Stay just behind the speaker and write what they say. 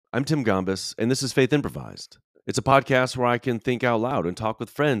I'm Tim Gombis, and this is Faith Improvised. It's a podcast where I can think out loud and talk with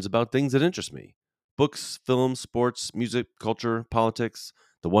friends about things that interest me. Books, films, sports, music, culture, politics,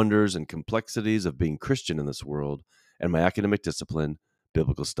 the wonders and complexities of being Christian in this world, and my academic discipline,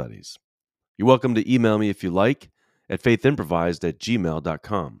 biblical studies. You're welcome to email me if you like at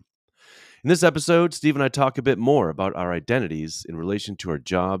faithimprovised@gmail.com. In this episode, Steve and I talk a bit more about our identities in relation to our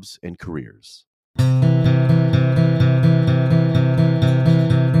jobs and careers.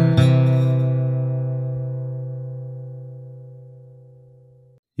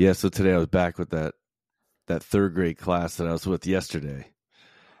 Yeah, so today I was back with that third grade class that I was with yesterday.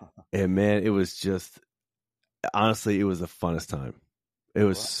 And man, it was just, honestly, it was the funnest time. It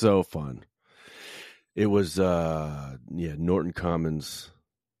was so fun. It was, Norton Commons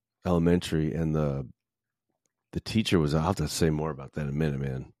Elementary, and the teacher was, I'll have to say more about that in a minute,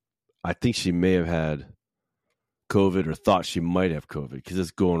 man. I think she may have had COVID or thought she might have COVID because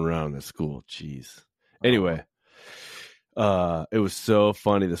it's going around the school. Jeez. Anyway, it was so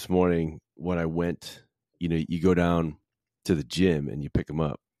funny this morning when I went, you go down to the gym and you pick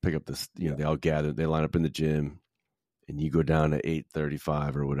up this, they all gather, they line up in the gym, and you go down at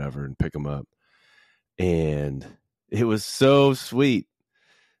 8:35 or whatever and pick them up. And it was so sweet.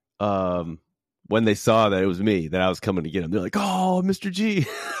 When they saw that it was me, that I was coming to get them, they're like, "Oh, Mr. G."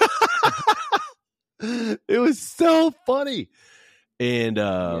 It was so funny. And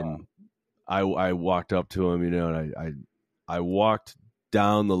I walked up to him, and I walked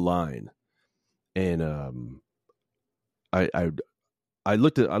down the line, and I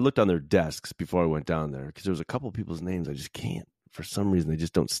looked on their desks before I went down there, because there was a couple of people's names I just can't, for some reason, they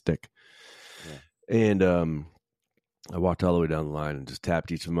just don't stick. Yeah. And I walked all the way down the line and just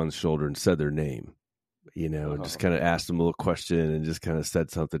tapped each of them on the shoulder and said their name, and just kind of asked them a little question and just kind of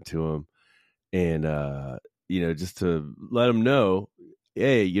said something to them, and just to let them know,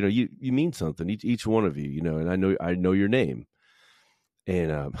 hey, you mean something, each one of you, and I know your name.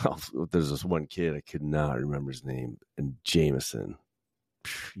 And there's this one kid, I could not remember his name, and Jameson.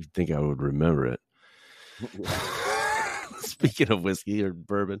 You'd think I would remember it. Speaking of whiskey or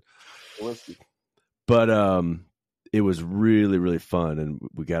bourbon. Whiskey. But it was really, really fun. And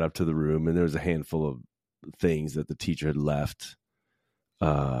we got up to the room, and there was a handful of things that the teacher had left,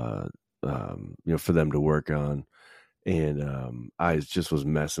 for them to work on. And I just was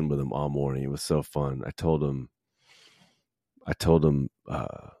messing with them all morning. It was so fun. I told them,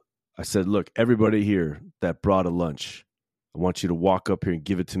 I said, "Look, everybody here that brought a lunch, I want you to walk up here and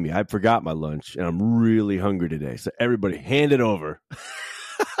give it to me. I forgot my lunch, and I'm really hungry today. So everybody, hand it over."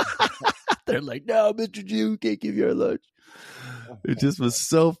 They're like, "No, Mr. G, we can't give you our lunch." It just was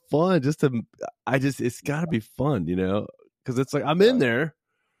so fun. It's got to be fun, because it's like I'm in there,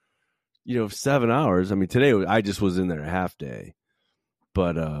 7 hours. I mean, today I just was in there a half day,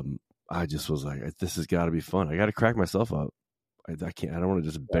 but I just was like, this has got to be fun. I got to crack myself up. I can't. I don't want to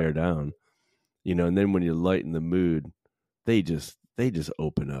just bear down, And then when you lighten the mood, they just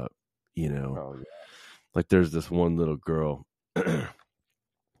open up, Oh, yeah. Like there's this one little girl,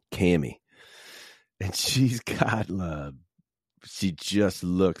 Cammie, and she's got she just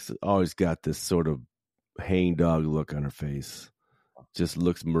always got this sort of hangdog look on her face. Just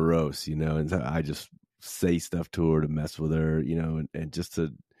looks morose, And I just say stuff to her to mess with her, and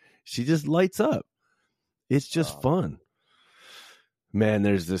she just lights up. It's just fun. Man,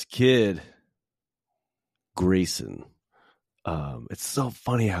 there's this kid, Grayson. It's so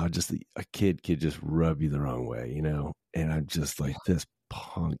funny how just a kid could just rub you the wrong way, And I'm just like, this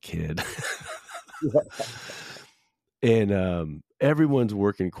punk kid. And everyone's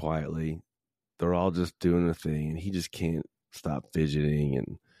working quietly. They're all just doing their thing, and he just can't stop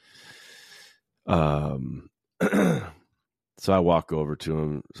fidgeting. And so I walk over to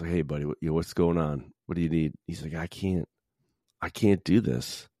him. It's like, "Hey, buddy, what's going on? What do you need?" He's like, I can't do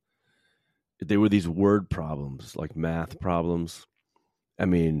this. They were these word problems, like math problems. I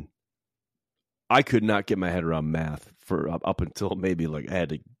mean, I could not get my head around math for up until maybe like I had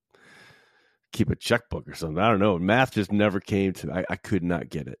to keep a checkbook or something. I don't know. Math just never came to me. I could not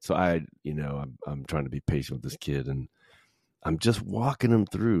get it. So I'm trying to be patient with this kid, and I'm just walking him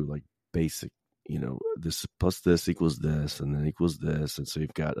through like basic, this plus this equals this, and then equals this. And so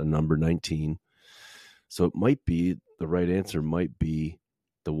you've got a number 19. So it might be, the right answer might be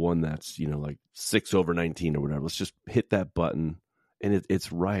the one that's, like 6/19 or whatever. Let's just hit that button, and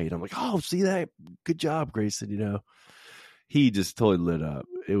it's right. I'm like, "Oh, see that? Good job, Grayson." He just totally lit up.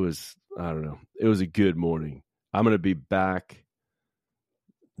 It was, I don't know. It was a good morning. I'm going to be back,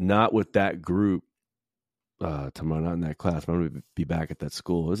 not with that group tomorrow, not in that class. I'm going to be back at that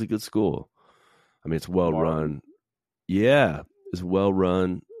school. It was a good school. I mean, it's well run. Yeah, it's well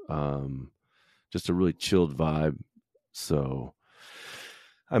run. just a really chilled vibe. So,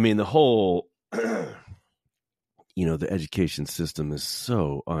 I mean, the whole, the education system is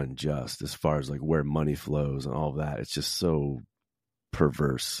so unjust as far as like where money flows and all of that. It's just so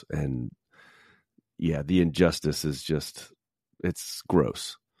perverse. And yeah, the injustice is it's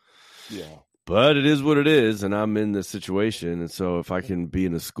gross. Yeah. But it is what it is. And I'm in this situation. And so if I can be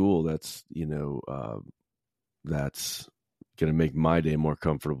in a school that's, that's going to make my day more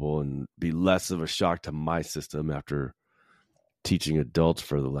comfortable and be less of a shock to my system after teaching adults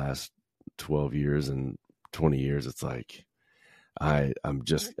for the last 12 years and 20 years, it's like I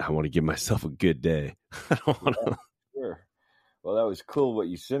want to give myself a good day. I don't want to. Sure. Well, that was cool what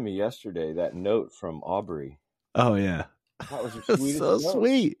you sent me yesterday, that note from Aubrey. Oh yeah, that was the sweetest so note.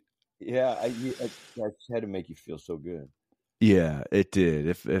 Sweet. Yeah, I just had to make you feel so good. Yeah, it did.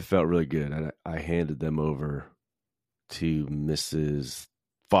 It felt really good. I handed them over to Mrs.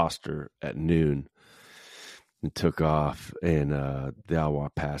 Foster at noon and took off, and they all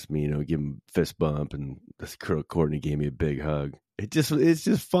walked past me, give him a fist bump, and this girl Courtney gave me a big hug. It's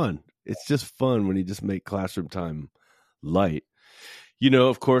just fun. It's just fun when you just make classroom time light.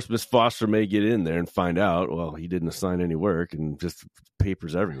 Of course, Miss Foster may get in there and find out, well, he didn't assign any work and just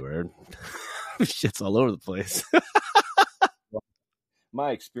papers everywhere. Shit's all over the place.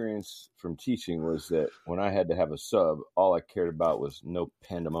 My experience from teaching was that when I had to have a sub, all I cared about was no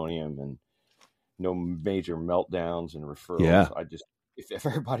pandemonium and no major meltdowns and referrals. Yeah. If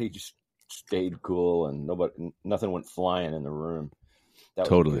everybody just stayed cool and nothing went flying in the room, that was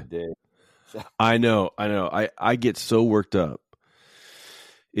totally a good day. So. I know. I get so worked up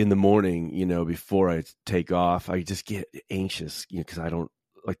in the morning, before I take off. I just get anxious, because I don't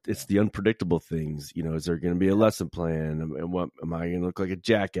like, it's the unpredictable things. Is there going to be a lesson plan? And what am I going to look like a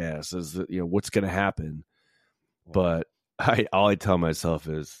jackass? What's going to happen? But all I tell myself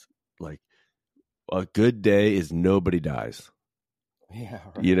is like, a good day is nobody dies. Yeah.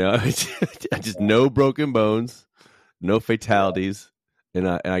 Right. Just no broken bones, no fatalities. And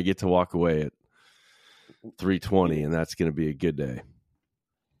I get to walk away at 3:20, and that's going to be a good day.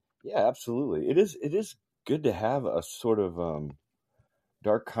 Yeah, absolutely. It is good to have a sort of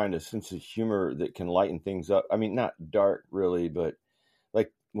dark kind of sense of humor that can lighten things up. I mean, not dark really, but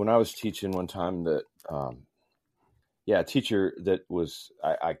like when I was teaching one time that, a teacher that was,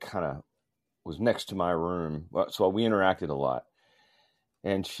 I kind of was next to my room. So we interacted a lot,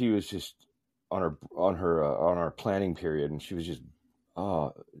 and she was just on our planning period. And she was just,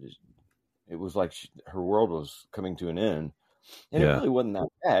 it was like her world was coming to an end. And it really wasn't that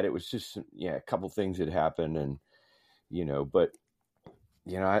bad. It was just, a couple things had happened, and, but,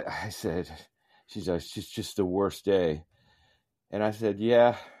 I said, she's like, it's just the worst day. And I said,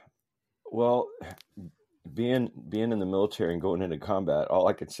 yeah, well, being in the military and going into combat, all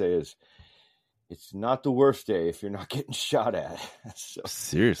I could say is it's not the worst day if you're not getting shot at. So,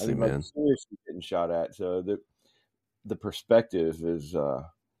 seriously, man. Seriously getting shot at. So the perspective is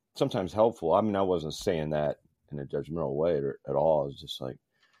sometimes helpful. I mean, I wasn't saying that in a judgmental way at all. It's just like,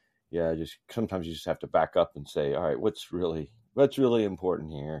 just sometimes you just have to back up and say, all right, what's really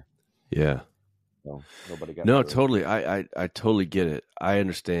important here? Yeah. So nobody got no, totally. I totally get it. I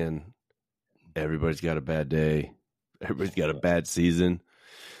understand. Everybody's got a bad day. Everybody's got a bad season.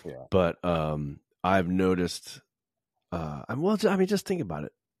 Yeah. But I've noticed. Just think about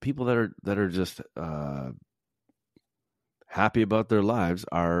it. People that are just happy about their lives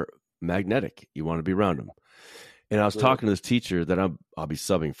are magnetic. You want to be around them. And I was talking to this teacher that I'll be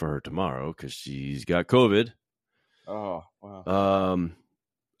subbing for her tomorrow because she's got COVID. Oh, wow.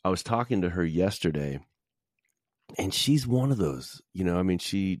 I was talking to her yesterday, and she's one of those.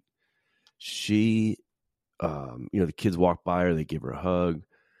 She the kids walk by her, they give her a hug,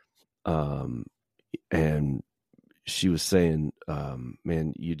 and she was saying,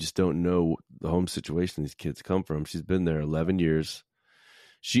 man, you just don't know the home situation these kids come from. She's been there 11 years.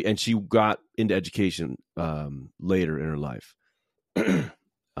 She got into education later in her life,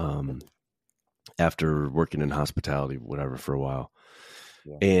 after working in hospitality, whatever, for a while.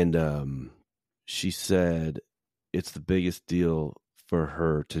 Yeah. And she said it's the biggest deal for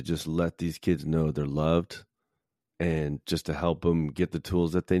her to just let these kids know they're loved, and just to help them get the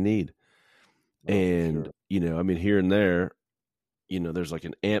tools that they need. Oh, and sure. Here and there, there's like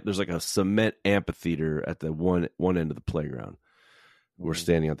there's like a cement amphitheater at the one end of the playground. We're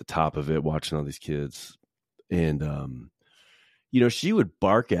standing at the top of it watching all these kids. And, she would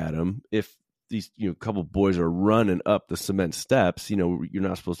bark at them if these, couple boys are running up the cement steps. You're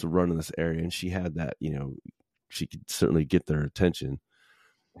not supposed to run in this area. And she had that, she could certainly get their attention.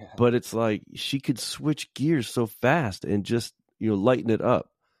 Yeah. But it's like she could switch gears so fast and just, lighten it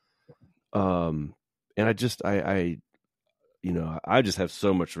up. And I just I just have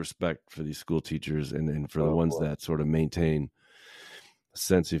so much respect for these school teachers and for the ones that sort of maintain a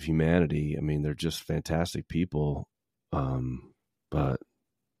sense of humanity. I mean, they're just fantastic people. But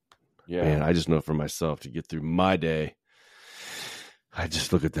man, I just know for myself to get through my day, I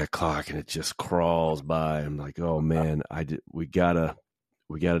just look at that clock and it just crawls by. I'm like, oh man, we gotta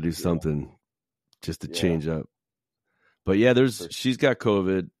do something just to change up. But yeah, she's got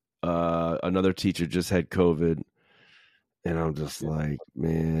COVID. Another teacher just had COVID, and I'm just like,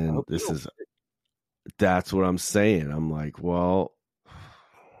 man, that's what I'm saying. I'm like, well,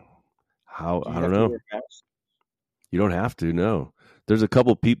 I don't know. You don't have to. No, there's a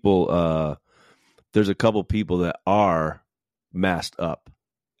couple people. That are masked up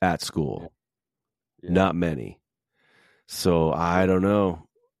at school. Yeah. Not many. So I don't know.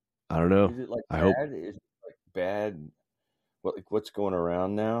 Is it like bad? Is it like bad? What's going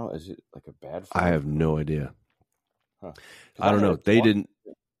around now? Is it like a bad flu? I have no idea. Huh. I don't know. They didn't.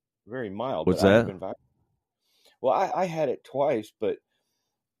 Very mild. What's that? Well, I had it twice, but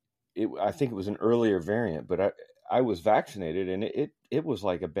I think it was an earlier variant. But I was vaccinated, and it was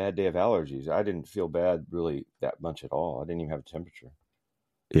like a bad day of allergies. I didn't feel bad really that much at all. I didn't even have a temperature.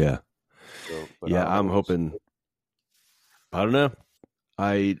 Yeah. I'm hoping. I don't know.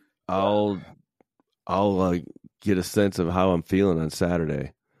 I'll get a sense of how I'm feeling on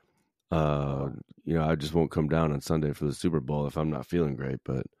Saturday. I just won't come down on Sunday for the Super Bowl if I'm not feeling great,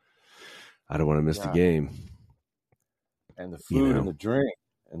 but I don't want to miss the game. And the food and the drink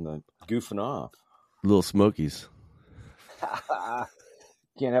and the goofing off. Little Smokies.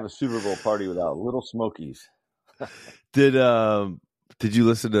 Can't have a Super Bowl party without Little Smokies. Did you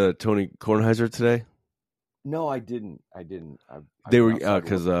listen to Tony Kornheiser today? No, I didn't. They were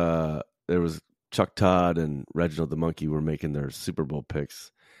because there was Chuck Todd and Reginald the Monkey were making their Super Bowl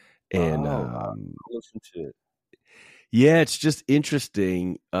picks, and listen to it. Yeah, it's just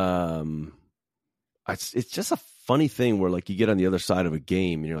interesting. It's just a funny thing where like you get on the other side of a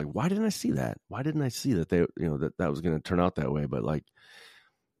game and you're like, why didn't I see that? Why didn't I see that that was going to turn out that way? But like,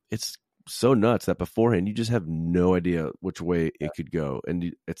 it's so nuts that beforehand you just have no idea which way it could go,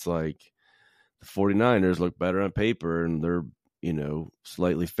 and it's like the 49ers look better on paper and they're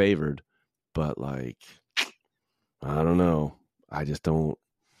slightly favored, but like I don't know. I just don't.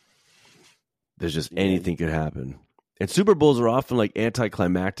 There's just anything could happen. And Super Bowls are often like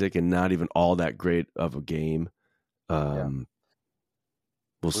anticlimactic and not even all that great of a game. We'll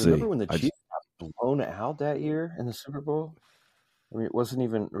see. Remember when the Chiefs got blown out that year in the Super Bowl? I mean, it wasn't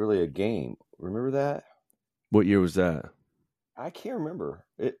even really a game. Remember that? What year was that? I can't remember.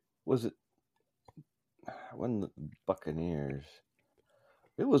 When the Buccaneers.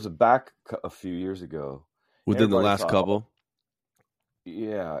 It was back a few years ago. Within the last couple?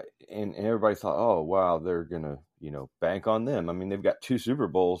 Yeah, and everybody thought, oh, wow, they're going to, bank on them. I mean, they've got 2 Super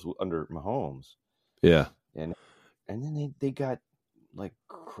Bowls under Mahomes. Yeah. And then they got, like,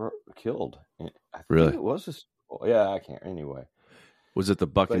 killed. And I think really? It was a Super Bowl. Yeah, I can't. Anyway. Was it the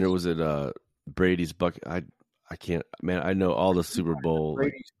Buccaneers? Was it Brady's I can't. Man, I know all the Super Bowl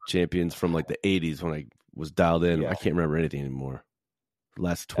champions from, like, the 80s when I was dialed in. Yeah. I can't remember anything anymore. The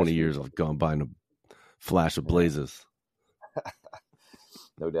last 20 years I've gone by in a flash of blazes.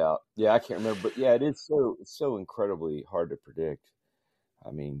 No doubt. Yeah, I can't remember, but yeah, it's so incredibly hard to predict.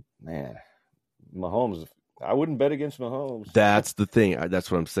 I mean, man, Mahomes. I wouldn't bet against Mahomes. That's the thing.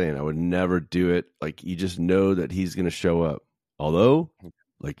 That's what I'm saying. I would never do it. Like, you just know that he's going to show up. Although,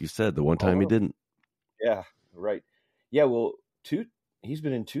 like you said, the one time he didn't. Yeah, right. Yeah, well, he's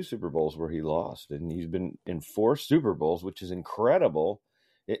been in 2 Super Bowls where he lost, and he's been in 4 Super Bowls, which is incredible.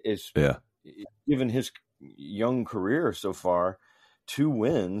 Given his young career so far, 2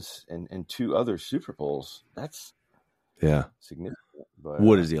 wins and 2 other Super Bowls. That's significant. But,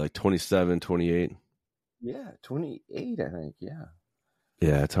 what is he, like 27, 28? Yeah, 28, I think. Yeah.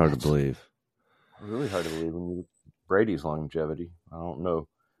 Yeah, it's hard to believe. Really hard to believe when you look at Brady's longevity. I don't know.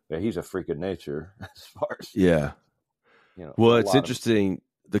 Yeah, he's a freak of nature as far as Well, it's interesting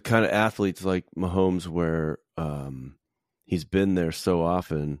the kind of athletes like Mahomes where he's been there so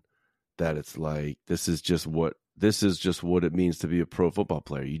often that it's like this is just what it means to be a pro football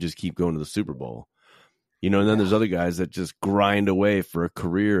player. You just keep going to the Super Bowl. And then there's other guys that just grind away for a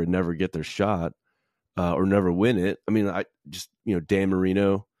career and never get their shot or never win it. I mean, Dan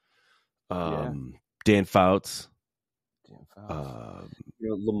Marino, Dan Fouts.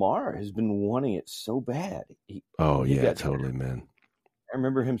 Lamar has been wanting it so bad. Totally, man. I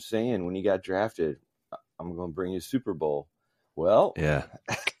remember him saying when he got drafted, I'm going to bring you a Super Bowl. Well, yeah.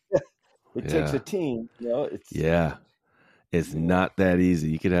 It takes a team, Yeah. It's Yeah. not that easy.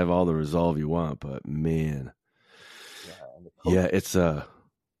 You could have all the resolve you want, but man, Yeah. And the yeah, coach,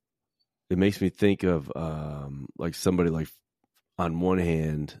 it makes me think of like somebody like on one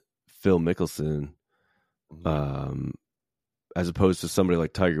hand, Phil Mickelson, mhm. um, as opposed to somebody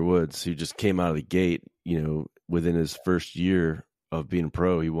like Tiger Woods, who just came out of the gate, within his first year of being a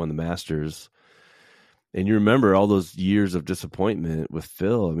pro, he won the Masters. And you remember all those years of disappointment with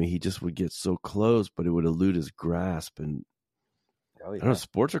Phil. I mean, he just would get so close, but it would elude his grasp. And Oh I don't know, yeah.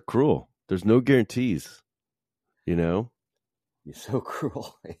 sports are cruel. There's no guarantees, you know? You're so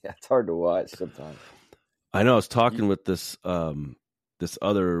cruel. Yeah, it's hard to watch sometimes. I know I was You, talking with this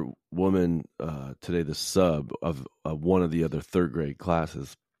other woman today, the sub of one of the other third grade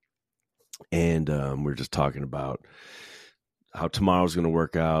classes. And we're just talking about how tomorrow's going to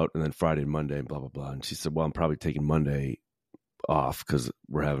work out, and then Friday and Monday, and blah blah blah. And she said, "Well, I'm probably taking Monday off because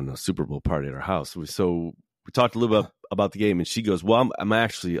we're having a Super Bowl party at our house." So we talked a little bit about the game, and she goes, "Well, I'm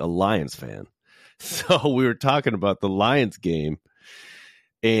actually a Lions fan." So we were talking about the Lions game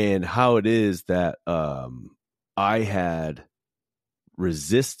and how it is that I had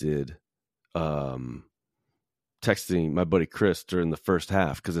resisted texting my buddy Chris during the first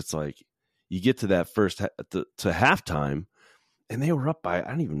half, because it's like you get to that to halftime. And they were up by, I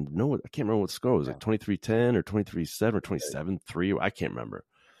don't even know I can't remember what the score was, like 23-10 or 23-7 or 27-3. I can't remember.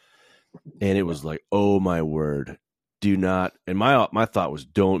 And it was like, oh my word, do not. And my thought was,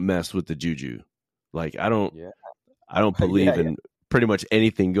 don't mess with the juju. Like, I don't believe in pretty much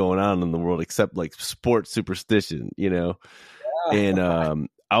anything going on in the world except like sports superstition, And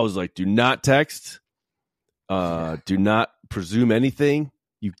I was like, do not text. Do not presume anything.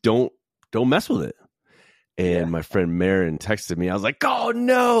 You don't mess with it. And my friend Marin texted me. I was like, "Oh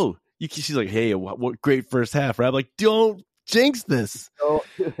no!" She's like, "Hey, what great first half!" Right? I'm like, "Don't jinx this." oh,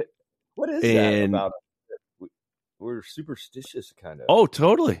 what is that about? We're superstitious, kind of. Oh,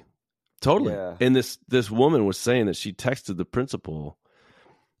 totally. Yeah. And this woman was saying that she texted the principal,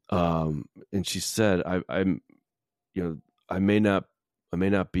 and she said, "I'm, I may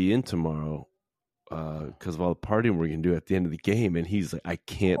not be in tomorrow because of all the partying we're gonna do at the end of the game." And he's like, "I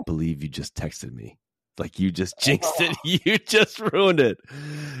can't believe you just texted me. Like, you just jinxed it. You just ruined it."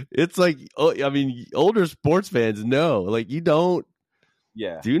 It's like, I mean, older sports fans know, like, you do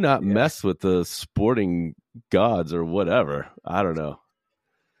not mess with the sporting gods or whatever. I don't know.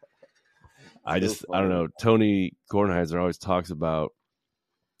 I don't know. Tony Kornheiser always talks about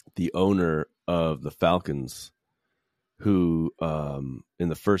the owner of the Falcons, who, in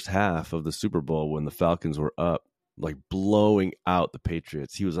the first half of the Super Bowl, when the Falcons were up, like blowing out the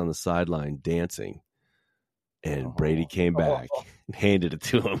Patriots, he was on the sideline dancing. And Brady came back and handed it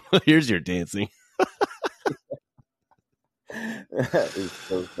to him. Here's your dancing. That is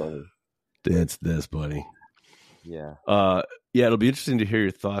so funny. Dance this, buddy. Yeah. Yeah, it'll be interesting to hear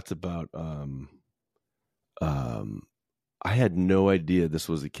your thoughts about I had no idea this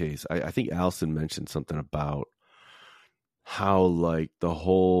was the case. I think Allison mentioned something about how, like, the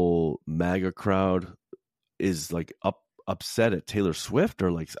whole MAGA crowd is like upset at Taylor Swift, or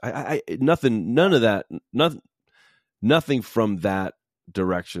like none of that, nothing from that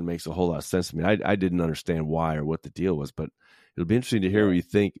direction makes a whole lot of sense to me. I didn't understand why or what the deal was, but it'll be interesting to hear what you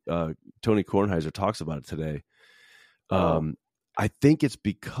think. Tony Kornheiser talks about it today. I think it's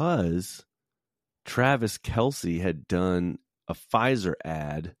because Travis Kelce had done a Pfizer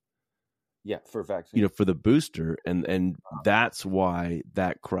ad, for vaccine, for the booster, and that's why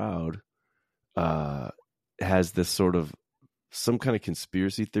that crowd has this sort of some kind of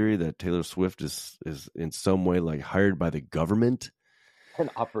conspiracy theory that Taylor Swift is in some way like hired by the government. An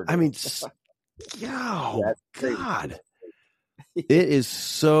operative. I mean, God, it is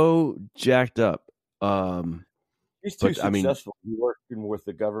so jacked up. He's too successful to be working with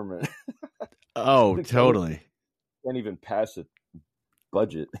the government. Oh, totally. Can't even pass a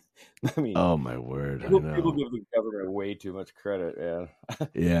budget. I mean, oh my word! People give the government way too much credit.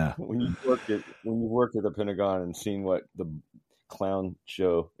 Yeah. When you worked at the Pentagon and seen what the clown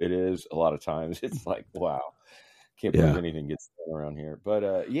show it is, a lot of times it's like, wow, can't believe anything gets done around here. But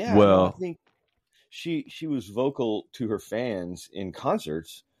I think she was vocal to her fans in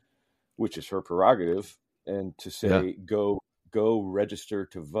concerts, which is her prerogative, and to say go register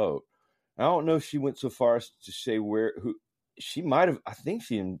to vote. I don't know if she went so far as to say who she might have. I think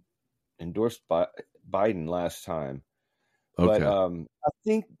she endorsed Biden last time. Okay. But I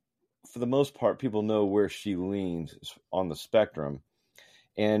think for the most part, people know where she leans on the spectrum.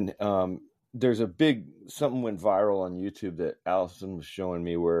 And there's something went viral on YouTube that Allison was showing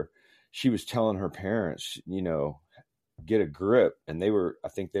me, where she was telling her parents, get a grip, and I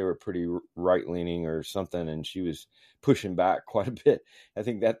think they were pretty right leaning or something, and she was pushing back quite a bit. I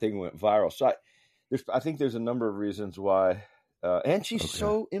think that thing went viral. So I think there's a number of reasons why, and she's Okay.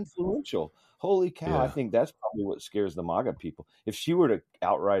 so influential. Holy cow! I Yeah. think that's probably what scares the MAGA people. If she were to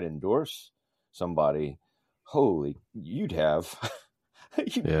outright endorse somebody, you'd have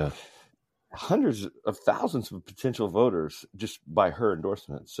Yeah. hundreds of thousands of potential voters just by her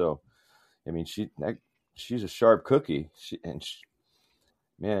endorsement. So, I mean, she's a sharp cookie.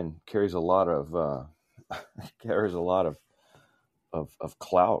 Man, carries a lot of of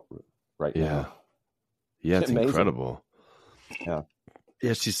clout right Yeah. now. Yeah. It's Amazing. incredible. Yeah.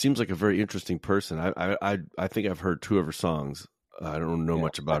 Yeah. She seems like a very interesting person. I think I've heard 2 of her songs. I don't know Yeah.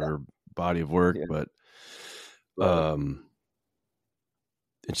 much about her body of work, Yeah. but, Right. and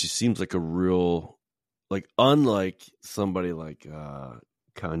she seems like a real, like, unlike somebody like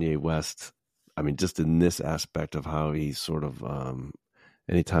Kanye West. I mean, just in this aspect of how he's sort of,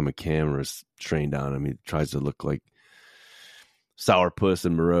 anytime a camera's trained on him, he tries to look like sourpuss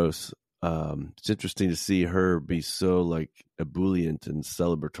and morose. It's interesting to see her be so like ebullient and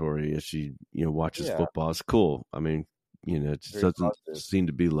celebratory as she, watches Yeah. football. It's cool. I mean, it just Very doesn't positive. seem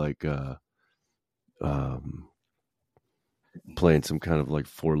to be like playing some kind of like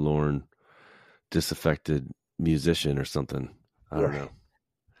forlorn, disaffected musician or something. I don't know.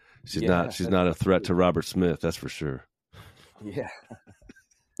 She's not a threat to Robert Smith, that's for sure. Yeah.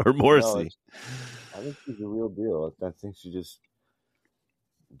 Or Morrissey. I think she's a real deal. I think she just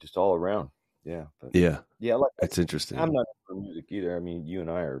all around. Yeah. But, yeah. Like it's interesting. I'm not for music either. I mean, you and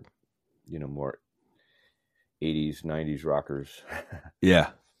I are, more 80s, 90s rockers.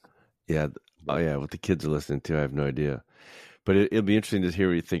 Yeah. Yeah. Oh, yeah. What the kids are listening to, I have no idea. But it'll be interesting to hear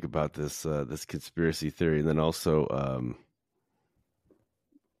what you think about this this conspiracy theory. And then also,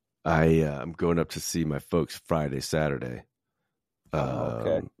 I'm going up to see my folks Friday, Saturday.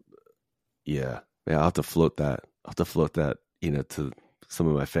 Okay. Yeah. I'll have to float that. To some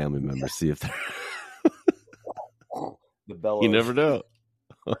of my family members, see if they're the bellows. You never know.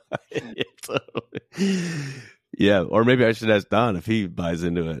 Yeah, or maybe I should ask Don if he buys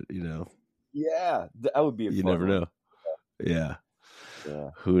into it. Yeah, that would be. You never know. Yeah.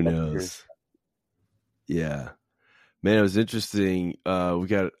 Who knows? Yeah, man, it was interesting. We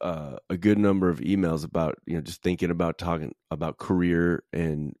got a good number of emails about just thinking about talking about career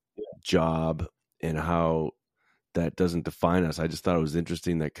and job and how that doesn't define us. I just thought it was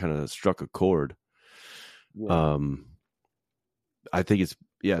interesting. That kind of struck a chord. Yeah. I think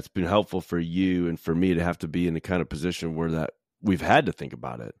it's been helpful for you and for me to have to be in the kind of position where that we've had to think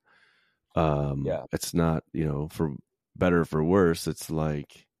about it. It's not, for better or for worse. It's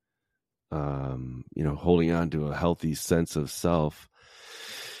like, holding on to a healthy sense of self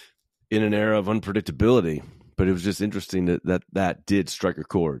in an era of unpredictability. But it was just interesting that did strike a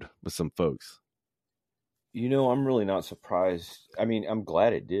chord with some folks. I'm really not surprised. I mean, I'm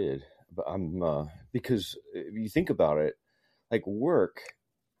glad it did, but I'm because if you think about it, like work,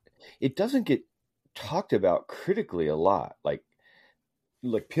 it doesn't get talked about critically a lot. Like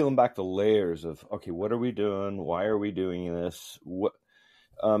peeling back the layers of, okay, what are we doing? Why are we doing this? What,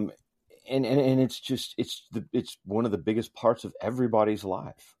 and it's one of the biggest parts of everybody's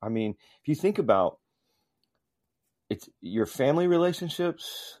life. I mean, if you think about it's your family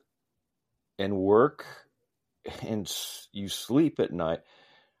relationships and work, and you sleep at night,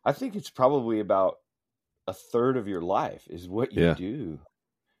 I think it's probably about a third of your life is what you do.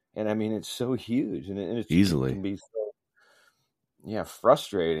 And I mean, it's so huge, and it easily can be so,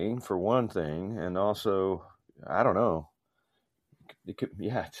 frustrating for one thing. And also, I don't know,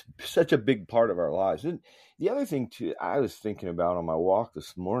 it's such a big part of our lives. And the other thing too, I was thinking about on my walk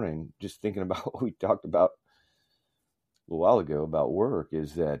this morning, just thinking about what we talked about a while ago about work,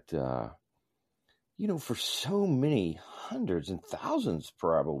 is that, for so many hundreds and thousands,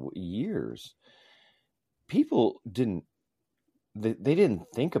 probably years, people didn't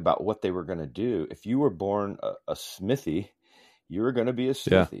think about what they were going to do. If you were born a smithy, you were going to be a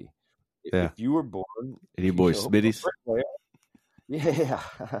smithy. Yeah. If you were born, any boy Smitties,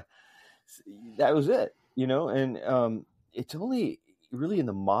 that was it. And it's only really in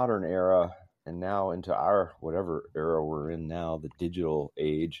the modern era, and now into our whatever era we're in now, the digital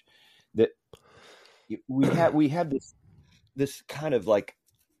age, that we have this kind of like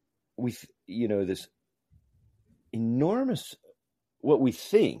this enormous, what we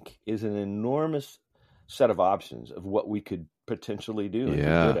think is an enormous set of options of what we could potentially do and be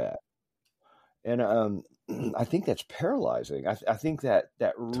good at. And I think that's paralyzing. I think that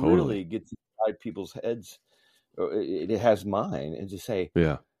really gets inside people's heads. It has mine, and to say,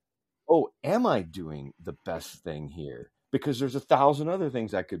 oh, am I doing the best thing here? Because there's 1,000 other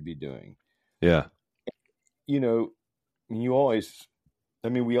things I could be doing. Yeah. You know, you always, I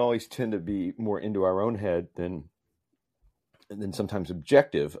mean, we always tend to be more into our own head than sometimes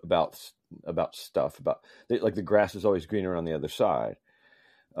objective about stuff, about like the grass is always greener on the other side.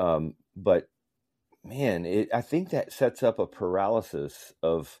 But man, I think that sets up a paralysis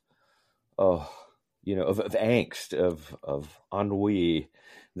of angst, of ennui,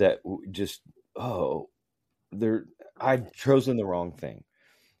 that just, I've chosen the wrong thing.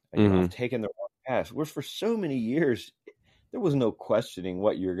 I've taken the wrong path. Where for so many years there was no questioning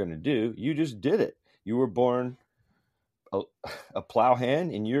what you're going to do. You just did it. You were born a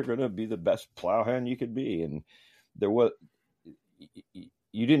plowhand, and you're going to be the best plowhand you could be. And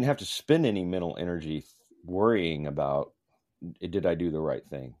you didn't have to spend any mental energy worrying about, did I do the right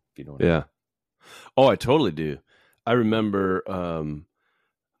thing? If you know what I mean. Oh, I totally do. I remember,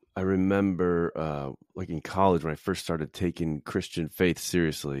 like in college when I first started taking Christian faith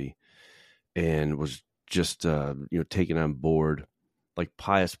seriously, and was just, taking on board like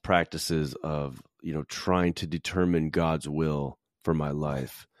pious practices of, trying to determine God's will for my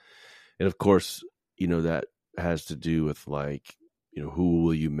life. And of course, that has to do with like, who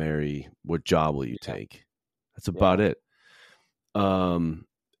will you marry? What job will you take? That's about it. And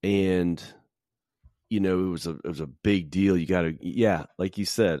it was a big deal. You got to, like you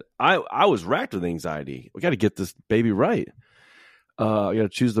said, I was racked with anxiety. We got to get this baby right. I got to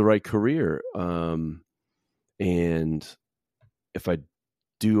choose the right career. And if I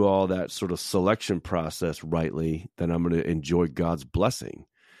do all that sort of selection process rightly, then I'm going to enjoy God's blessing,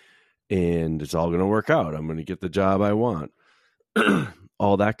 and it's all going to work out. I'm going to get the job I want,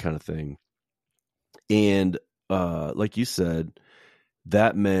 all that kind of thing. And like you said,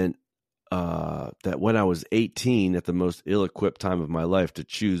 that meant that when I was 18, at the most ill-equipped time of my life to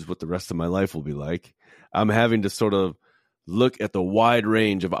choose what the rest of my life will be like, I'm having to sort of look at the wide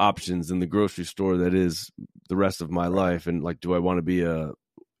range of options in the grocery store that is the rest of my life. And like, do I want to be a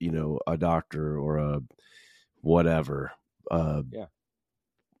doctor or a whatever,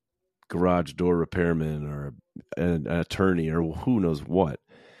 garage door repairman or an attorney or who knows what.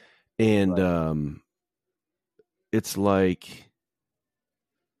 And it's like,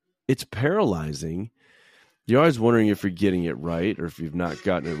 it's paralyzing. You're always wondering if you're getting it right or if you've not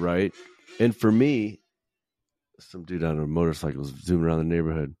gotten it right. And for me, some dude on a motorcycle is zooming around the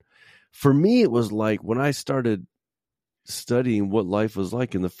neighborhood. For me, it was like when I started studying what life was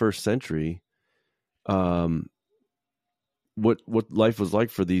like in the first century, what life was like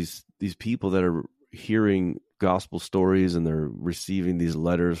for these people that are hearing gospel stories and they're receiving these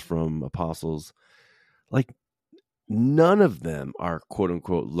letters from apostles. Like, none of them are quote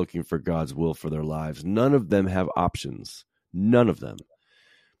unquote looking for God's will for their lives. None of them have options. None of them.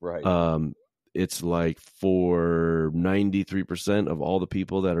 Right. It's like for 93% of all the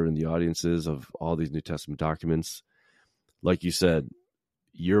people that are in the audiences of all these New Testament documents, like you said,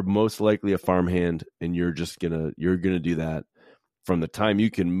 you're most likely a farmhand, and you're gonna do that from the time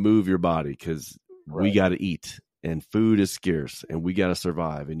you can move your body, because we got to eat, and food is scarce, and we got to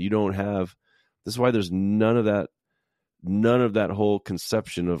survive. And you don't have. This is why there's none of that whole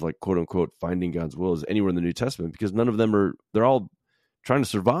conception of like quote unquote finding God's will is anywhere in the New Testament, because none of them they're all trying to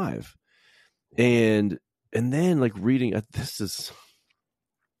survive. And then like reading, this is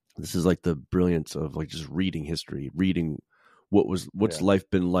like the brilliance of like just reading history, reading what's life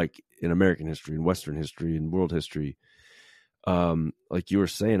been like in American history and Western history and world history. Like you were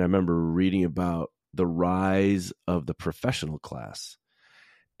saying, I remember reading about the rise of the professional class,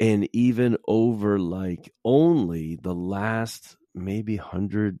 and even over like only the last maybe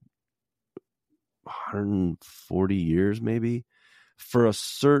 140 years, maybe, for a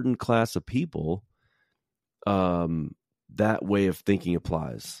certain class of people, that way of thinking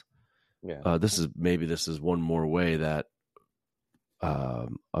applies. This is one more way that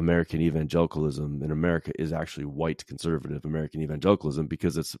American evangelicalism in America is actually white conservative American evangelicalism,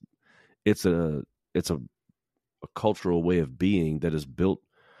 because it's a cultural way of being that is built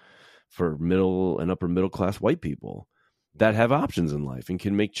for middle and upper middle class white people that have options in life and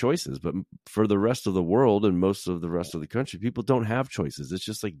can make choices. But for the rest of the world and most of the rest of the country, people don't have choices. It's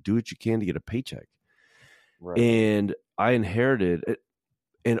just like, do what you can to get a paycheck. Right. And I inherited it.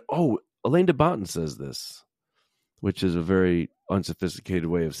 And Alain de Botton says this, which is a very unsophisticated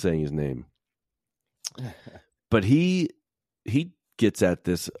way of saying his name. But he gets at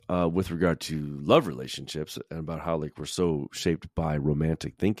this with regard to love relationships and about how like we're so shaped by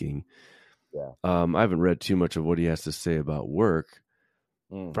romantic thinking. I haven't read too much of what he has to say about work,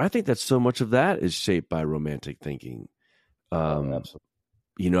 but I think that so much of that is shaped by romantic thinking. Absolutely.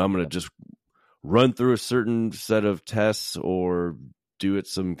 I'm going to just run through a certain set of tests or do it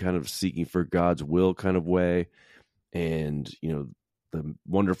some kind of seeking for God's will kind of way. And, the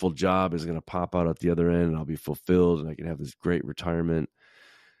wonderful job is going to pop out at the other end and I'll be fulfilled and I can have this great retirement.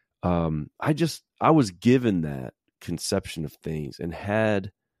 I was given that conception of things and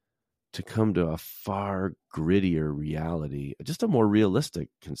had to come to a far grittier reality, just a more realistic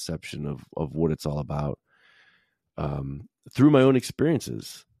conception of what it's all about, through my own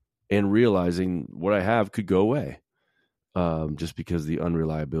experiences and realizing what I have could go away, just because the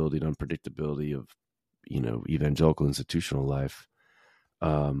unreliability and unpredictability of, evangelical institutional life.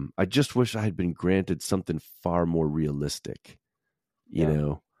 I just wish I had been granted something far more realistic,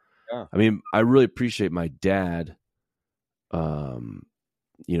 Yeah. I mean, I really appreciate my dad.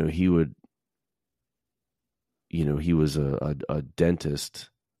 He would, he was a dentist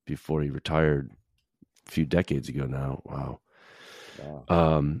before he retired a few decades ago now. Wow.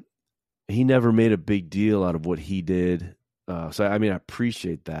 Yeah. He never made a big deal out of what he did. So, I mean, I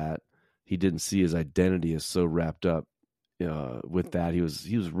appreciate that. He didn't see his identity as so wrapped up with that. He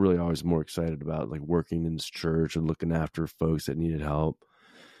was really always more excited about like working in his church and looking after folks that needed help.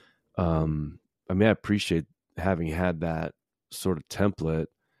 I mean, I appreciate having had that sort of template.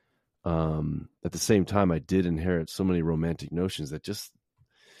 At the same time, I did inherit so many romantic notions that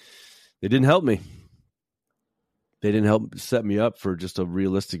they didn't help me. They didn't help set me up for just a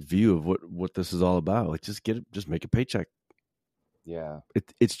realistic view of what this is all about. Like, just make a paycheck. Yeah.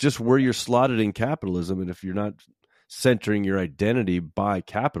 It's just where you're slotted in capitalism. And if you're not centering your identity by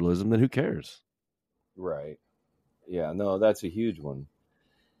capitalism, then who cares? Right. Yeah. No, that's a huge one.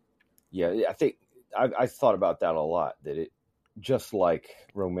 Yeah. I think I thought about that a lot, that it, just like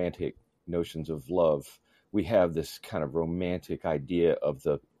romantic notions of love, we have this kind of romantic idea of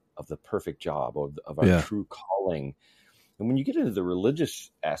the perfect job, of our true calling. And when you get into the religious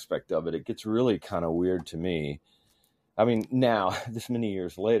aspect of it, it gets really kind of weird to me. I mean, now, this many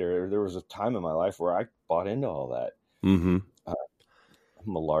years later, there was a time in my life where I bought into all that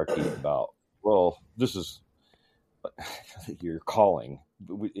malarkey about, well, this is your calling.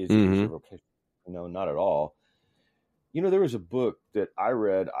 Is your vocation? No, not at all. There was a book that I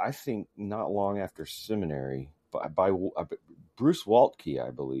read, I think not long after seminary, by Bruce Waltke,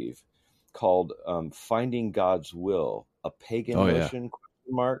 I believe, called Finding God's Will, a Pagan Notion, question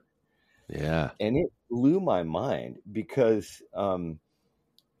mark. Yeah. And it blew my mind because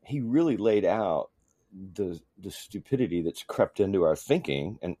he really laid out the stupidity that's crept into our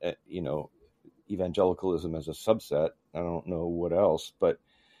thinking, and evangelicalism as a subset. I don't know what else, but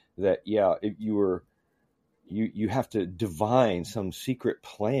that, if you have to divine some secret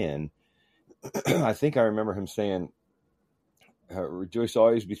plan. I think I remember him saying, rejoice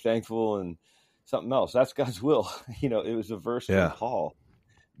always, be thankful, and something else. That's God's will. It was a verse from Paul,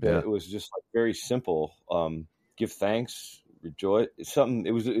 but it was just like very simple. Give thanks, rejoice.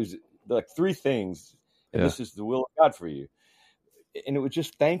 It was like three things, and this is the will of God for you. And it was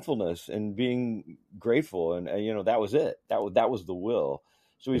just thankfulness and being grateful, and that was it. That was the will.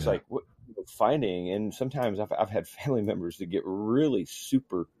 So he's like, what, finding, and sometimes I've had family members that get really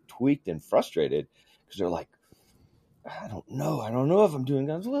super tweaked and frustrated because they're like, I don't know if I'm doing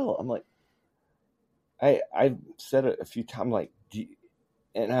God's will. I'm like, I've said it a few times, like,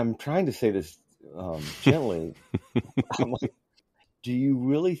 and I'm trying to say this gently. I'm like, do you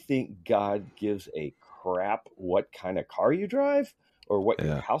really think God gives a crap what kind of car you drive, or what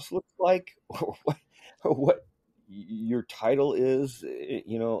your house looks like, or what your title is?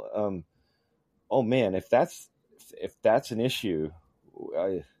 Oh man, if that's an issue,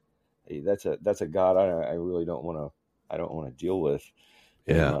 that's a God I really don't want to deal with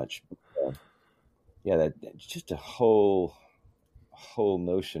very much. That's just a whole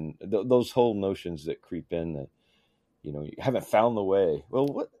notion. Those whole notions that creep in that you haven't found the way. Well,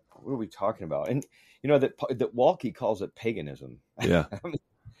 what are we talking about? And that Waltke calls it paganism. Yeah, I mean,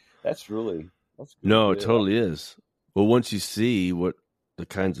 that's no, it totally is. Well, once you see what the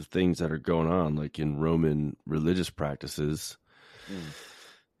kinds of things that are going on, like in Roman religious practices,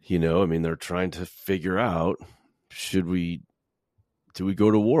 I mean, they're trying to figure out, do we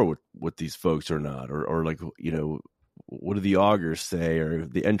go to war with these folks or not? Or like, what do the augurs say, or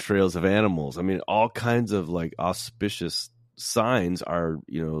the entrails of animals? I mean, all kinds of like auspicious signs are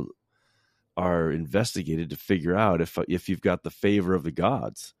investigated to figure out if you've got the favor of the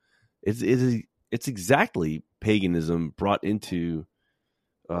gods. It's exactly paganism brought into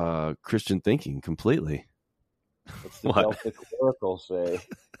Christian thinking completely. What's the Delphic oracle say?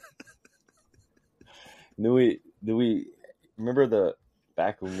 Do we remember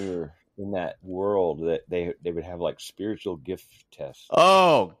back when we were in that world that they would have like spiritual gift tests.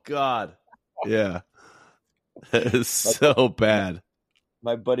 Oh God. Yeah. It's My so bad.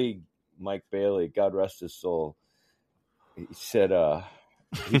 my buddy Mike Bailey, God rest his soul, he said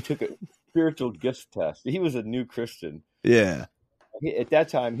he took a spiritual gifts test. He was a new Christian. Yeah. At that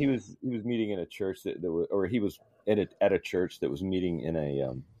time he was meeting in a church that was, or he was at a church that was meeting in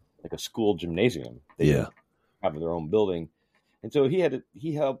a like a school gymnasium. They Yeah. didn't have their own building, and so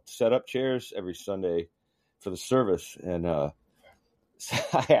he helped set up chairs every Sunday for the service. And so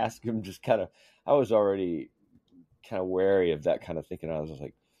I asked him, just kind of, I was already kind of wary of that kind of thinking. I was just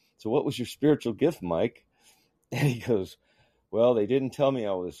like, "So what was your spiritual gift, Mike?" And he goes, "Well, they didn't tell me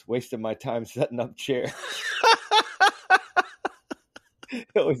I was wasting my time setting up chairs."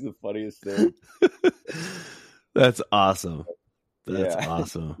 That was the funniest thing. That's awesome. That's Yeah.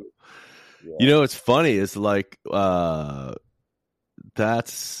 awesome. Yeah. You know, it's funny. It's like,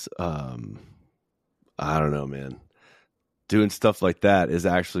 that's, I don't know, man. Doing stuff like that is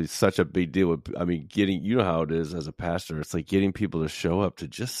actually such a big deal. I mean, you know how it is as a pastor. It's like getting people to show up to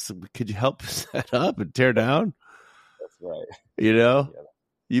just, could you help set up and tear down? That's right. You know, Yeah.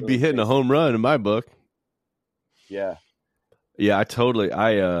 you'd be hitting a home run in my book. Yeah. Yeah,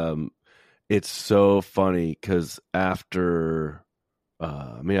 it's so funny because after,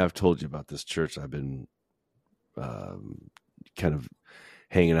 I mean, I've told you about this church I've been kind of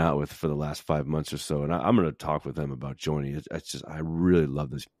hanging out with for the last 5 months or so, and I'm going to talk with them about joining. It's just, I really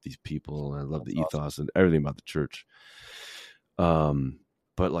love these people, and I love the ethos and everything about the church.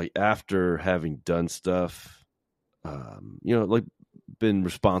 But like after having done stuff, you know, like been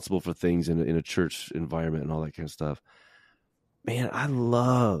responsible for things in a church environment and all that kind of stuff, man, I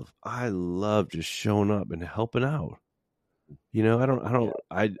love just showing up and helping out. You know,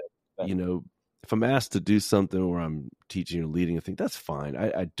 you know, if I'm asked to do something where I'm teaching or leading, I think that's fine.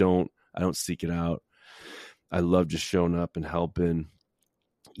 I don't seek it out. I love just showing up and helping.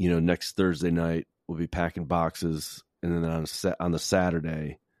 You know, next Thursday night we'll be packing boxes, and then on the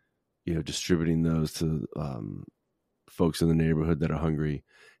Saturday, you know, distributing those to folks in the neighborhood that are hungry.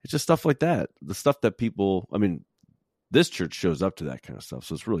 It's just stuff like that. The stuff that people, I mean, this church shows up to that kind of stuff,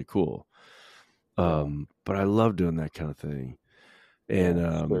 so it's really cool. But I love doing that kind of thing.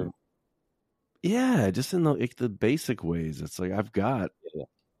 And yeah, just in the basic ways. It's like I've got,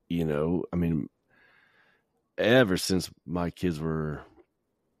 you know, I mean, ever since my kids were,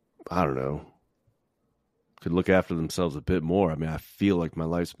 I don't know, could look after themselves a bit more. I mean, I feel like my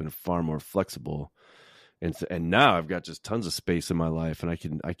life's been far more flexible, and now I've got just tons of space in my life, and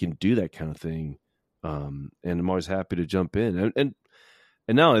I can do that kind of thing. And I'm always happy to jump in, and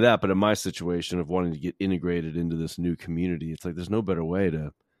not only that, but in my situation of wanting to get integrated into this new community, it's like there's no better way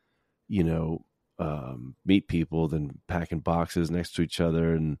to, you know, meet people than packing boxes next to each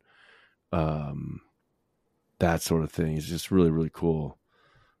other, and that sort of thing is just really, really cool.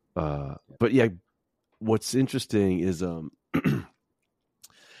 But yeah, what's interesting is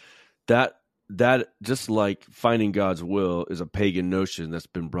that just like finding God's will is a pagan notion that's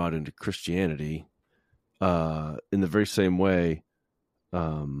been brought into Christianity. In the very same way,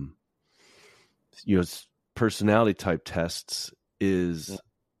 you know, personality type tests is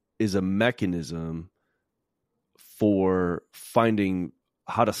a mechanism for finding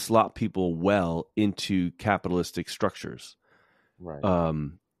how to slot people well into capitalistic structures. Right.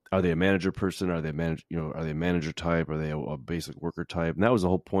 Are they a manager person? Are they a manager type? Are they a basic worker type? And that was the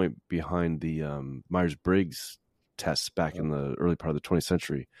whole point behind the Myers-Briggs tests back in the early part of the 20th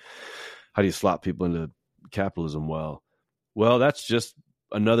century. How do you slot people into capitalism well? Well, that's just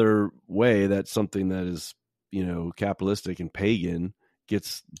another way that something that is, you know, capitalistic and pagan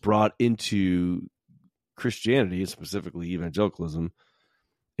gets brought into Christianity, specifically evangelicalism.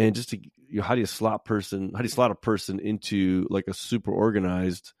 And just to, you know, how do you slot a person into like a super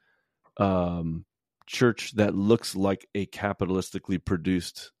organized church that looks like a capitalistically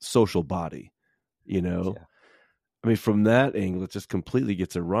produced social body, you know? Yeah. I mean, from that angle, it just completely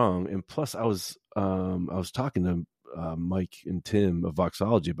gets it wrong. And plus, I was talking to Mike and Tim of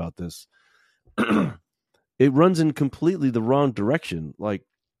Voxology about this. It runs in completely the wrong direction. Like,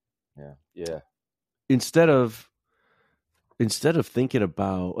 yeah. Instead of thinking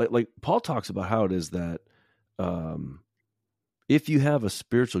about like Paul talks about how it is that if you have a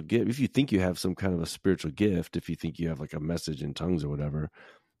spiritual gift, if you think you have some kind of a spiritual gift, if you think you have like a message in tongues or whatever,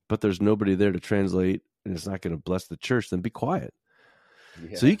 but there's nobody there to translate and it's not going to bless the church, then be quiet.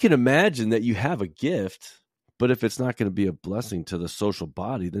 Yeah. So you can imagine that you have a gift, but if it's not going to be a blessing to the social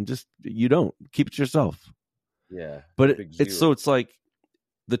body, then just, you don't keep it yourself. Yeah. But it's like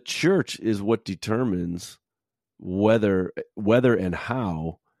the church is what determines whether and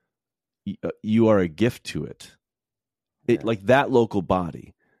how you are a gift to it. It like that local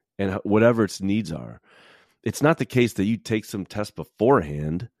body and whatever its needs are. It's not the case that you take some tests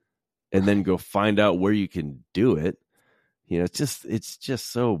beforehand and then go find out where you can do it. It's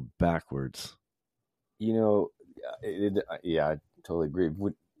just so backwards. I totally agree.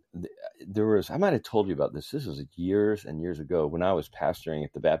 I might have told you about this. This was years and years ago when I was pastoring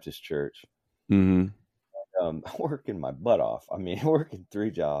at the Baptist church. Mm-hmm. Working my butt off. I mean, working 3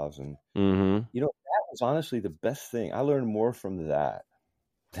 jobs, and Mm-hmm. that was honestly the best thing. I learned more from that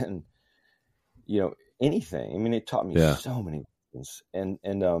than anything. I mean, it taught me so many things. And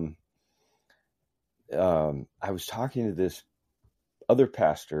I was talking to this other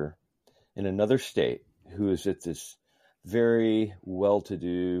pastor in another state who is at this very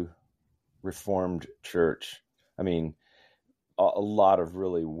well-to-do Reformed church. I mean, a lot of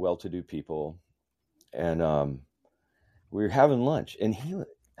really well-to-do people. And we were having lunch, and he was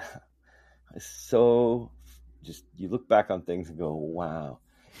so just, you look back on things and go, wow.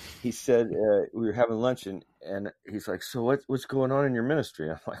 He said, we were having lunch, and he's like, so what's going on in your ministry?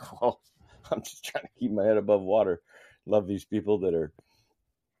 I'm like, well, I'm just trying to keep my head above water. Love these people that are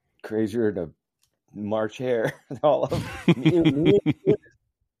crazier than a March hare. All of them.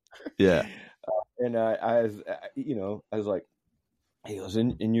 Yeah. And I was like, he goes,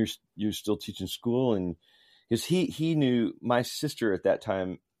 and you're still teaching school? And because he knew my sister at that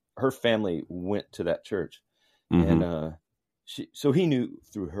time, her family went to that church. Mm-hmm. And so he knew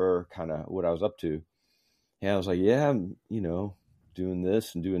through her kind of what I was up to. And I was like, yeah, I'm, doing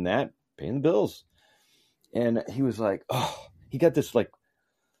this and doing that, paying the bills. And he was like, oh, he got this like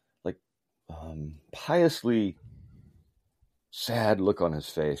piously sad look on his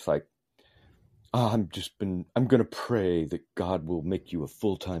face. Like, oh, I'm going to pray that God will make you a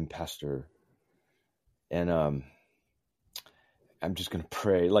full-time pastor. And I'm just going to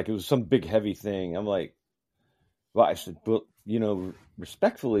pray. Like it was some big heavy thing. I'm like, well, I said, but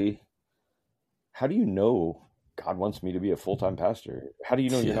respectfully, how do you know God wants me to be a full-time pastor? How do you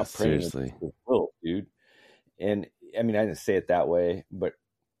know you're not praying seriously, will, dude? And I mean, I didn't say it that way, but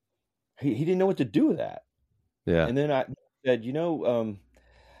he didn't know what to do with that. Yeah. And then I said,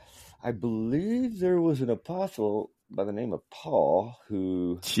 I believe there was an apostle by the name of Paul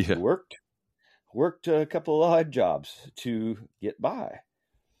who worked a couple of odd jobs to get by.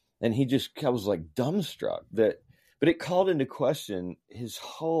 And I was like dumbstruck but it called into question his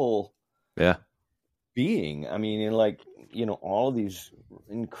whole being. I mean, and all of these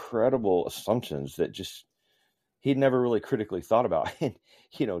incredible assumptions that just he'd never really critically thought about. And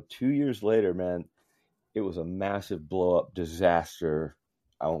 2 years later, man, it was a massive blow up disaster.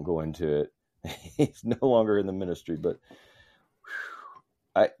 I won't go into it. He's no longer in the ministry, but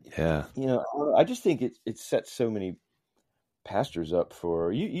I just think it sets so many pastors up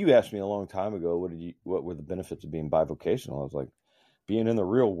for you. Asked me a long time ago, what were the benefits of being bivocational? I was like, being in the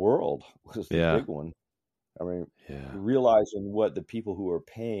real world was the big one. I mean, realizing what the people who are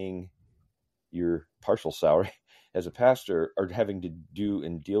paying your partial salary as a pastor are having to do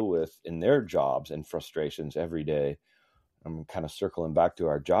and deal with in their jobs and frustrations every day. I'm kind of circling back to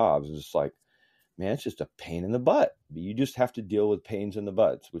our jobs. It's just like, man, it's just a pain in the butt. You just have to deal with pains in the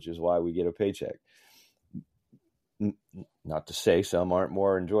butts, which is why we get a paycheck. Not to say some aren't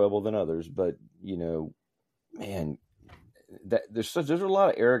more enjoyable than others, but man, there's a lot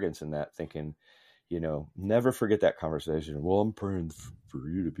of arrogance in that, thinking, never forget that conversation. Well, I'm praying for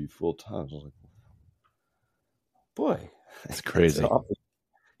you to be full time. I was like, boy, it's crazy.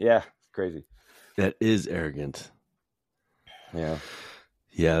 It's crazy. That is arrogant. Yeah,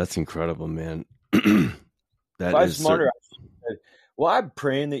 that's incredible, man. If I was smarter, I said, well, I'm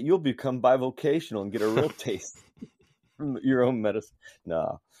praying that you'll become bivocational and get a real taste from your own medicine.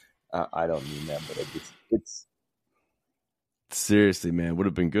 No, I don't mean that, but it's seriously, man, would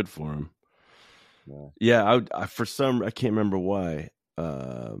have been good for him. I can't remember why.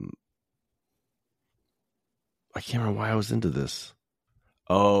 I can't remember why I was into this.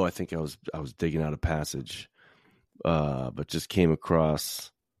 Oh, I think I was digging out a passage, but just came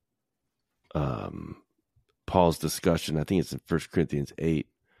across Paul's discussion. I think it's in 1 Corinthians 8,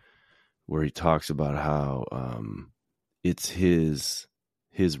 where he talks about how it's his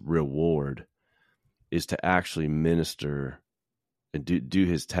reward is to actually minister and do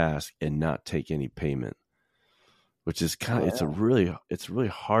his task and not take any payment, which is kind of, it's really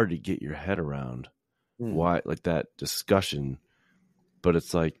hard to get your head around why, like, that discussion. But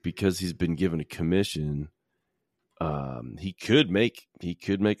it's like, because he's been given a commission, he could make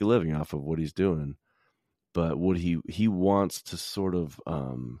a living off of what he's doing, but what he wants to sort of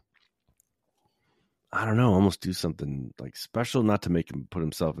I don't know, almost do something like special, not to make him put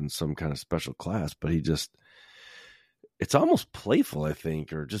himself in some kind of special class, but it's almost playful, I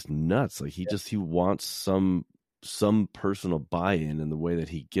think, or just nuts. Like he wants some personal buy-in, and the way that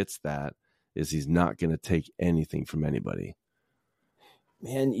he gets that is he's not going to take anything from anybody.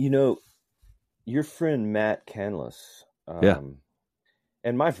 Man, your friend Matt Canlis, Yeah.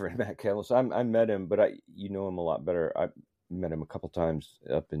 and my friend Matt Canlis, I met him, but you know him a lot better. I met him a couple times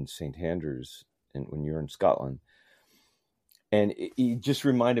up in St. Andrews when you were in Scotland. And he just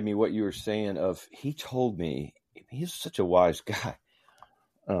reminded me what you were saying he told me, he's such a wise guy.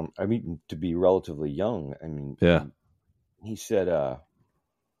 I mean, to be relatively young. I mean, Yeah. he said,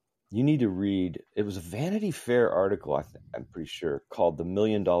 you need to read, it was a Vanity Fair article, I'm pretty sure, called The $1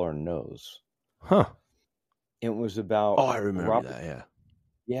 Million Nose. Huh. It was about... Oh, I remember that, yeah.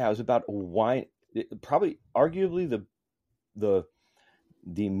 Yeah, it was about a wine, probably arguably the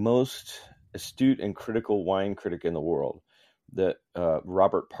most astute and critical wine critic in the world,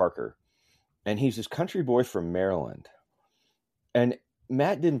 Robert Parker. And he's this country boy from Maryland. And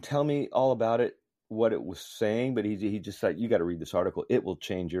Matt didn't tell me all about it, what it was saying, but he just said, you got to read this article. It will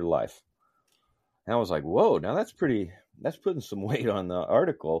change your life. And I was like, whoa, now that's putting some weight on the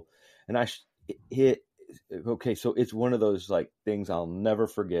article. And okay, so it's one of those like things I'll never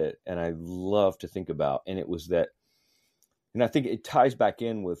forget. And I love to think about. And it was that, and I think it ties back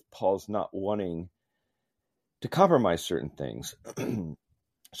in with Paul's not wanting to compromise certain things.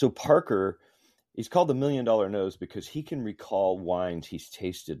 So Parker, he's called the $1 Million Nose because he can recall wines he's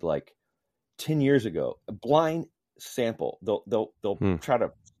tasted like 10 years ago, a blind sample. They'll try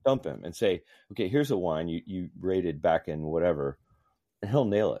to stump him and say, okay, here's a wine you rated back in whatever, and he'll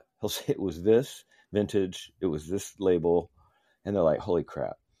nail it. He'll say it was this vintage, it was this label, and they're like, holy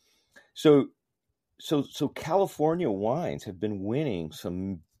crap. So California wines have been winning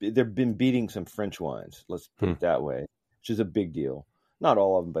they've been beating some French wines, let's put it that way, which is a big deal. Not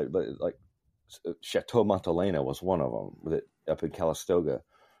all of them, but like Chateau Montelena was one of them up in Calistoga.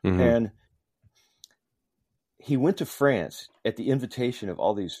 Mm-hmm. And he went to France at the invitation of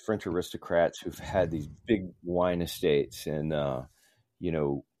all these French aristocrats who've had these big wine estates and,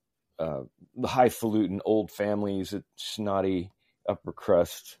 highfalutin old families, snotty upper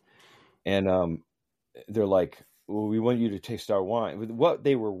crust. And they're like, well, we want you to taste our wine. What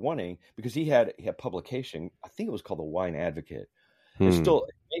they were wanting, because he had publication, I think it was called the Wine Advocate. It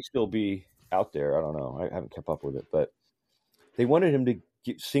may still be out there. I don't know. I haven't kept up with it, but they wanted him to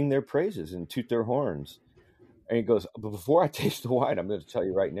sing their praises and toot their horns. And he goes, but before I taste the wine, I'm going to tell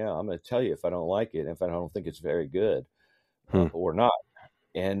you right now, I'm going to tell you if I don't like it, if I don't think it's very good or not.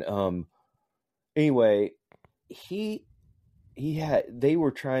 And anyway, they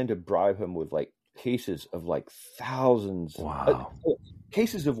were trying to bribe him with like cases of like thousands. Wow.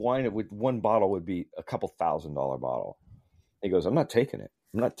 Cases of wine with one bottle would be a couple $1,000 bottle. He goes, I'm not taking it.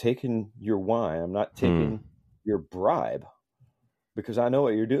 I'm not taking your wine. I'm not taking your bribe because I know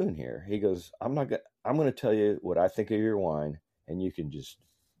what you're doing here. He goes, I'm going to tell you what I think of your wine, and you can just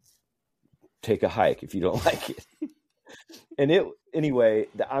take a hike if you don't like it. And anyway,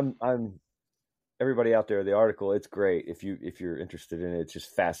 I'm everybody out there, the article, it's great if you're interested in it. It's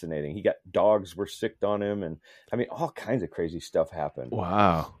just fascinating. He got dogs were sicked on him, and I mean all kinds of crazy stuff happened.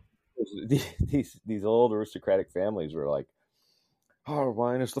 Wow. These old aristocratic families were like, our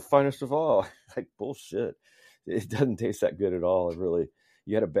wine is the finest of all. Like bullshit. It doesn't taste that good at all. It really,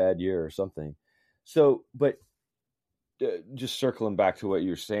 you had a bad year or something. So, but just circling back to what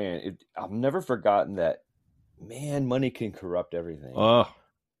you're saying, I've never forgotten that, man, money can corrupt everything. Oh,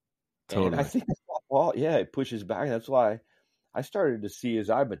 totally. And I think that's Paul, it pushes back. That's why I started to see as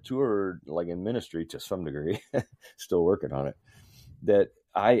I matured, like in ministry to some degree, still working on it, that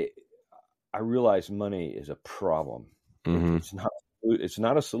I realized money is a problem. Mm-hmm. It's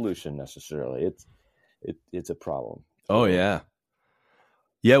not a solution necessarily. It's a problem. Oh yeah.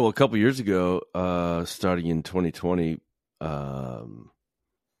 Yeah. Well, a couple of years ago, starting in 2020, when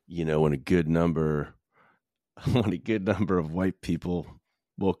a good number of white people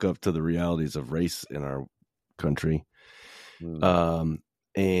woke up to the realities of race in our country,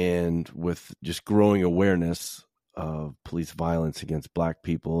 and with just growing awareness of police violence against Black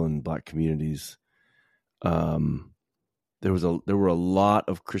people and Black communities, there were a lot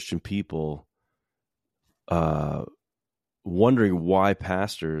of Christian people wondering why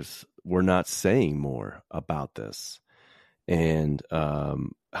pastors were not saying more about this. And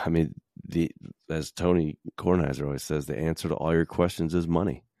I mean, as Tony Kornheiser always says, the answer to all your questions is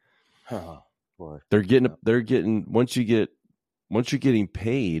money. Oh, boy. They're getting once you're getting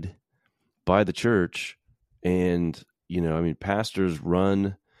paid by the church, and pastors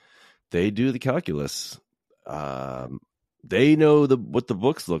run they do the calculus. They know what the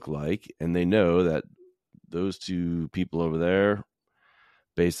books look like, and they know that those two people over there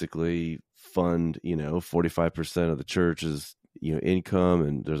basically fund, 45% of the church's, income,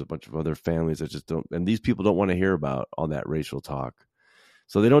 and there's a bunch of other families that just don't, and these people don't want to hear about all that racial talk.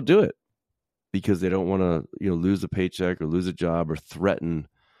 So they don't do it because they don't want to, lose a paycheck or lose a job or threaten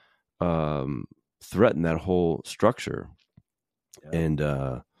that whole structure.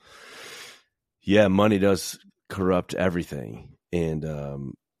 Yeah. And money does corrupt everything. And I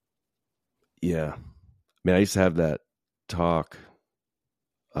used to have that talk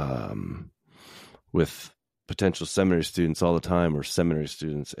with potential seminary students all the time, or seminary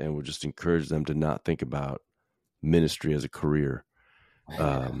students, and would just encourage them to not think about ministry as a career.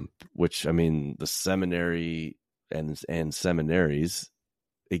 Which, the seminary and seminaries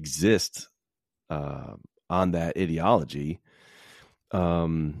exist on that ideology.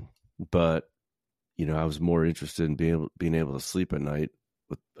 But I was more interested in being able to sleep at night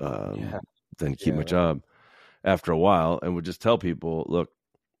with than keep my job after a while, and would just tell people, look,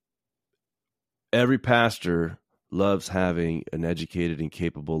 every pastor loves having an educated and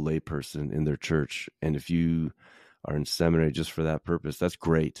capable layperson in their church. And if you are in seminary just for that purpose, that's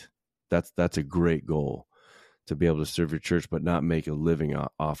great. That's a great goal, to be able to serve your church, but not make a living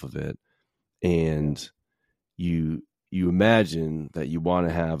off of it. And you imagine that you want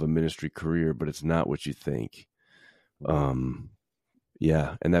to have a ministry career, but it's not what you think. And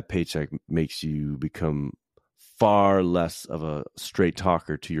that paycheck makes you become far less of a straight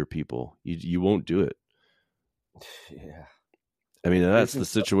talker to your people. You won't do it. Yeah. That's the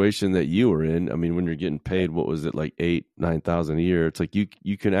situation that you were in. When you're getting paid, what was it, like $8,000-9,000 a year? It's like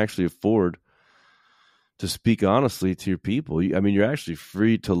you can actually afford to speak honestly to your people. You're actually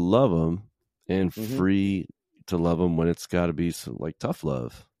free to love them, and free to love them when it's got to be some, like, tough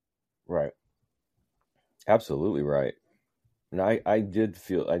love. Right. Absolutely right. And I did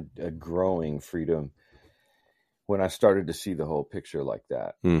feel a growing freedom when I started to see the whole picture like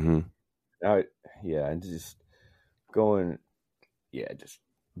that. Mm-hmm. And just going, just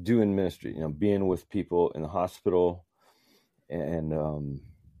doing ministry, being with people in the hospital, and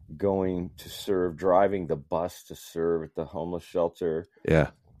going to serve, driving the bus to serve at the homeless shelter.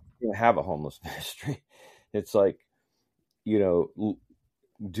 Yeah. Have a homeless ministry. It's like, doing,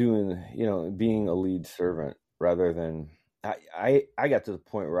 being a lead servant rather than, I got to the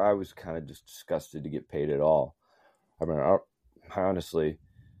point where I was kind of just disgusted to get paid at all. I honestly,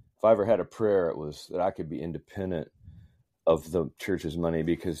 if I ever had a prayer, it was that I could be independent of the church's money,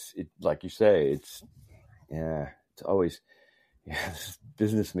 because it, like you say, it's always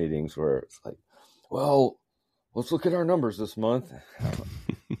business meetings where it's like, well, let's look at our numbers this month.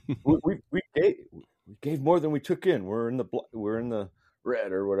 we gave more than we took in. We're in the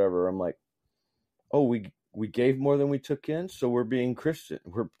red or whatever. I'm like, oh, we gave more than we took in, so we're being Christian.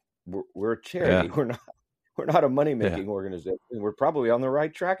 We're a charity. Yeah. We're not a money making organization. We're probably on the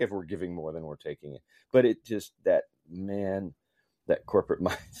right track if we're giving more than we're taking in. But it just that corporate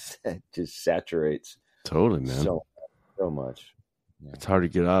mindset just saturates. Totally, man. So much. Yeah. It's hard to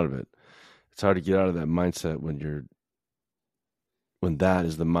get out of it. It's hard to get out of that mindset when that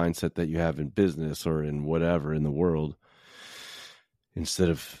is the mindset that you have in business or in whatever in the world, instead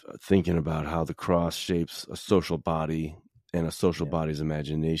of thinking about how the cross shapes a social body and a social body's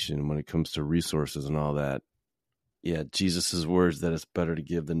imagination when it comes to resources and all that. Yeah, Jesus' words that it's better to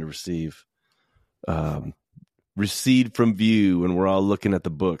give than to receive. Recede from view when we're all looking at the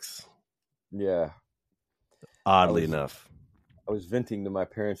books. Yeah. Oddly enough. I was venting to my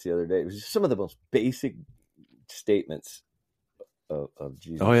parents the other day. It was just some of the most basic statements of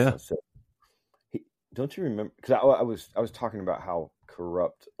Jesus. Oh, yeah. Said, don't you remember? Because I was talking about how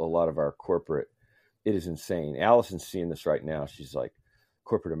corrupt a lot of our corporate. It is insane. Allison's seeing this right now. She's like,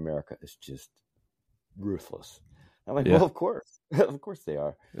 corporate America is just ruthless. I'm like, well, of course. Of course they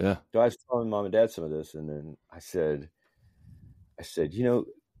are. Yeah. So I was telling Mom and Dad some of this, and then I said, I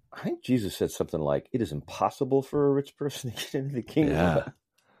think Jesus said something like, it is impossible for a rich person to get into the kingdom. Yeah.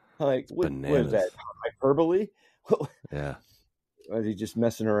 Like, what is that? Hyperbole? Yeah. Was he just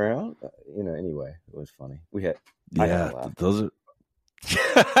messing around? Anyway, it was funny. Those are...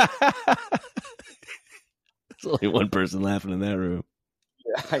 There's only one person laughing in that room.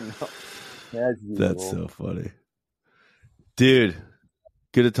 Yeah, I know. That's so funny. Dude,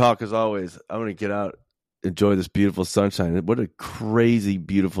 good to talk as always. I'm going to get out, enjoy this beautiful sunshine. What a crazy,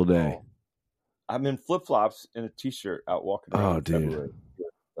 beautiful day. Oh, I'm in flip-flops and a t-shirt out walking around. Oh, dude.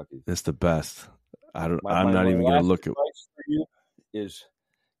 It's the best. I'm not even going to look at... For you is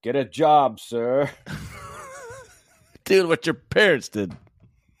get a job, sir. Dude, what your parents did.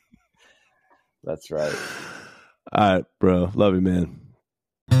 That's right. All right, bro. Love you, man.